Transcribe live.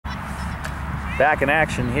Back in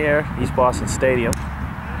action here, East Boston Stadium.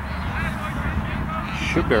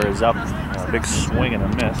 Sugar is up, a big swing and a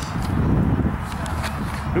miss.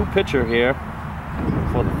 New pitcher here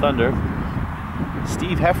for the Thunder,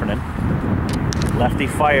 Steve Heffernan. Lefty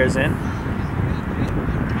fires in.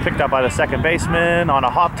 Picked up by the second baseman on a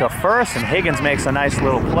hop to first, and Higgins makes a nice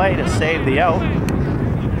little play to save the out.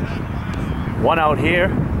 One out here,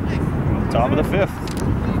 top of the fifth.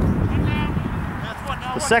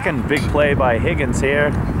 The second big play by Higgins here.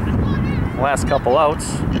 Last couple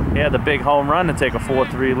outs. He had the big home run to take a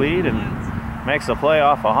 4-3 lead and makes a play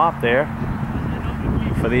off a hop there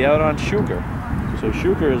for the out on Shuker. So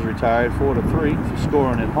Shuker is retired 4-3 for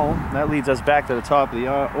scoring at home. That leads us back to the top of the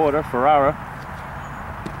order. Ferrara.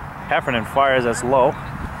 Heffernan fires us low.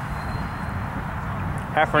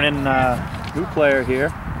 Heffernan, new player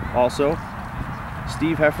here also.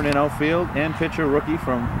 Steve Heffernan outfield and pitcher rookie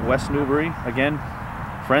from West Newbury. Again,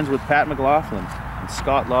 friends with Pat McLaughlin and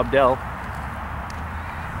Scott Lobdell.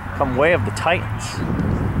 Come way of the Titans.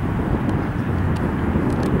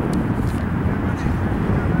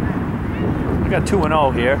 We got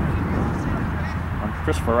 2-0 here on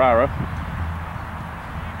Chris Ferrara.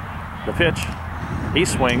 The pitch, he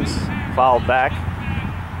swings, fouled back.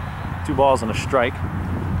 2 balls and a strike.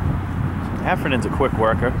 Heffernan's a quick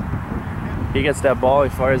worker. He gets that ball, he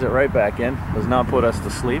fires it right back in. Does not put us to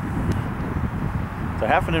sleep. So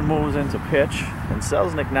Heffernan moves into pitch, and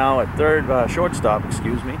Selznick now at shortstop,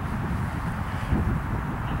 excuse me.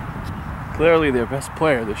 Clearly their best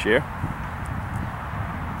player this year.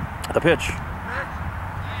 The pitch.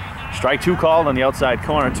 Strike 2 called on the outside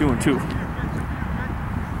corner, 2-2.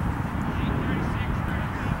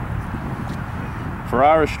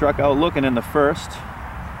 Ferrara struck out looking in the first.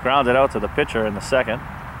 Grounded out to the pitcher in the second.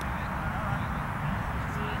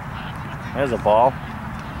 There's a ball.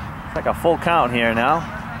 It's like a full count here now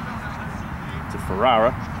to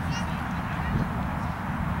Ferrara.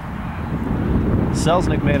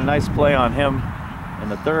 Selznick made a nice play on him in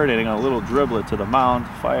the third inning, a little dribbler to the mound,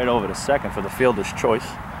 fired over to second for the fielder's choice.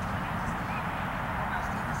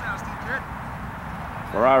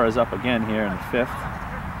 Ferrara's up again here in the fifth.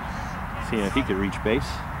 Seeing if he could reach base.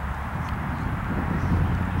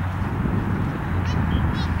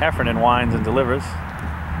 Heffernan winds and delivers.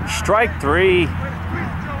 Strike 3.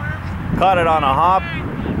 Caught it on a hop,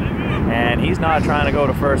 and he's not trying to go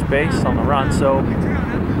to first base on the run, so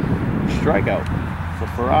strikeout. For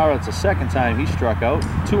Ferrara, it's the second time he struck out.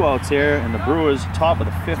 2 outs here in the Brewers' top of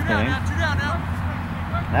the 5th inning.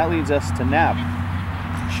 And that leads us to Knapp.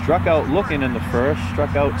 Struck out looking in the first,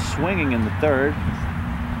 struck out swinging in the third.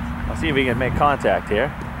 I'll see if he can make contact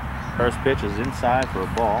here. First pitch is inside for a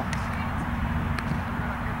ball.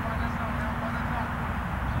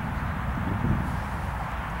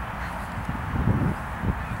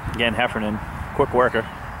 Again, Heffernan, quick worker,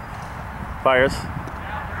 fires.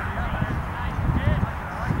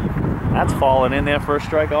 That's fallen in there for a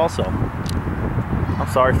strike also. I'm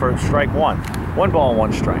sorry, for strike 1. 1 ball,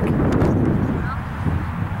 1 strike.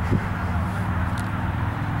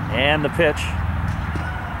 And the pitch,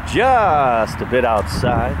 just a bit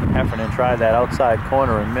outside. Heffernan tried that outside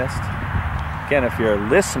corner and missed. Again, if you're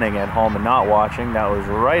listening at home and not watching, that was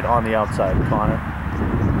right on the outside corner.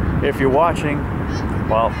 If you're watching,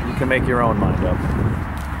 well, you can make your own mind up.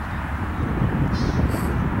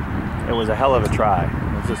 It was a hell of a try.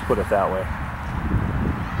 Let's just put it that way.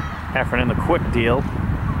 Heffernan, the quick deal.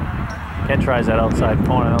 Ken tries that outside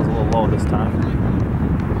corner. That was a little low this time.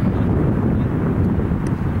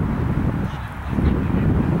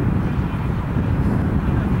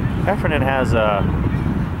 Heffernan has a,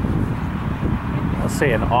 let's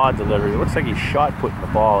say, an odd delivery. It looks like he's shot putting the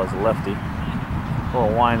ball as a lefty. A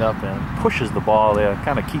little wind up and pushes the ball there,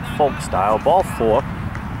 kind of Keith Folk style. Ball 4.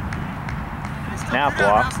 Knapp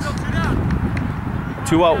walks.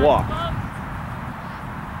 2-out walk.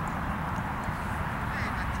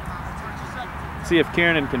 See if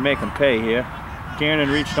Kiernan can make him pay here. Kiernan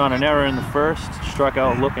reached on an error in the first, struck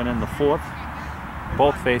out looking in the fourth.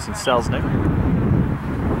 Both facing Selznick.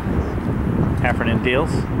 Heffernan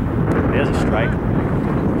deals. There's a strike.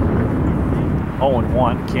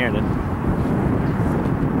 0-1, Kiernan.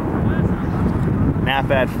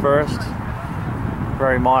 Knapp at first,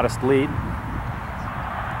 very modest lead.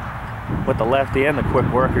 With the lefty and the quick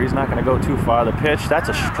worker, he's not going to go too far. The pitch, that's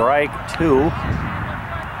a strike 2.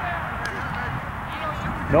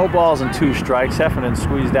 No balls and 2 strikes. Heffernan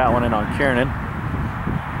squeezed that one in on Kiernan.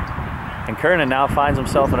 And Kiernan now finds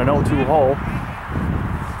himself in an 0-2 hole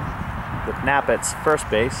with Knapp at first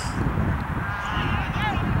base.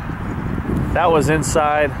 That was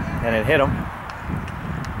inside, and it hit him.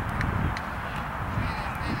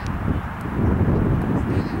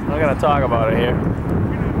 not gonna talk about it here.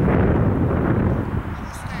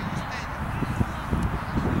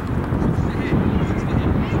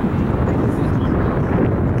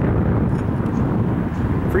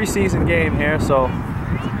 Preseason game here, so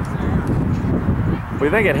we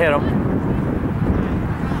think it hit him.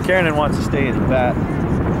 Kiernan wants to stay in the bat.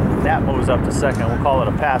 That moves up to second. We'll call it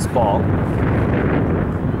a pass ball.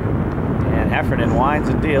 And Heffernan winds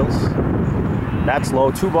and deals. That's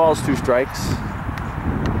low. 2 balls, 2 strikes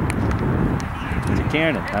to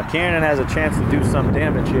Kiernan. Now Kiernan has a chance to do some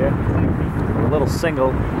damage here. A little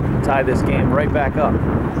single, tie this game right back up.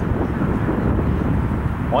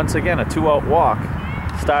 Once again, a 2-out walk,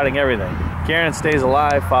 starting everything. Kiernan stays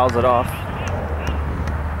alive, fouls it off.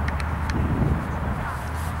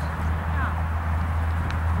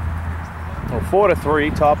 Well,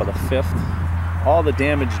 4-3, top of the 5th. All the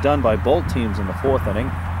damage done by both teams in the 4th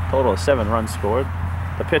inning. Total of 7 runs scored.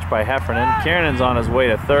 The pitch by Heffernan. Kiernan's on his way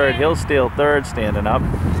to third. He'll steal third, standing up.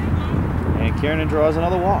 And Kiernan draws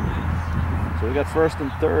another walk. So we got first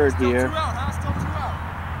and third here.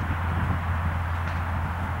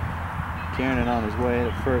 Kiernan on his way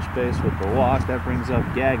to first base with the walk. That brings up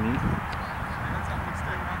Gagne.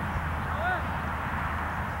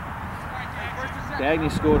 Gagne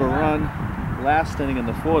scored a run last inning in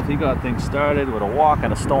the 4th. He got things started with a walk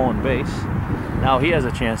and a stolen base. Now he has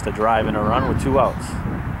a chance to drive in a run with 2 outs.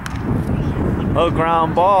 A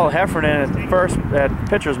ground ball. Heffernan at first at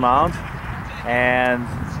pitcher's mound, and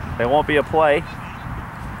there won't be a play.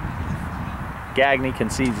 Gagne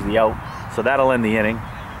concedes the out, so that'll end the inning.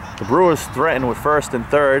 The Brewers threaten with first and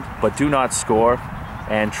third, but do not score,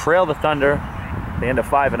 and trail the Thunder at the end of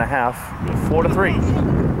 5 1/2,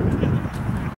 4-3.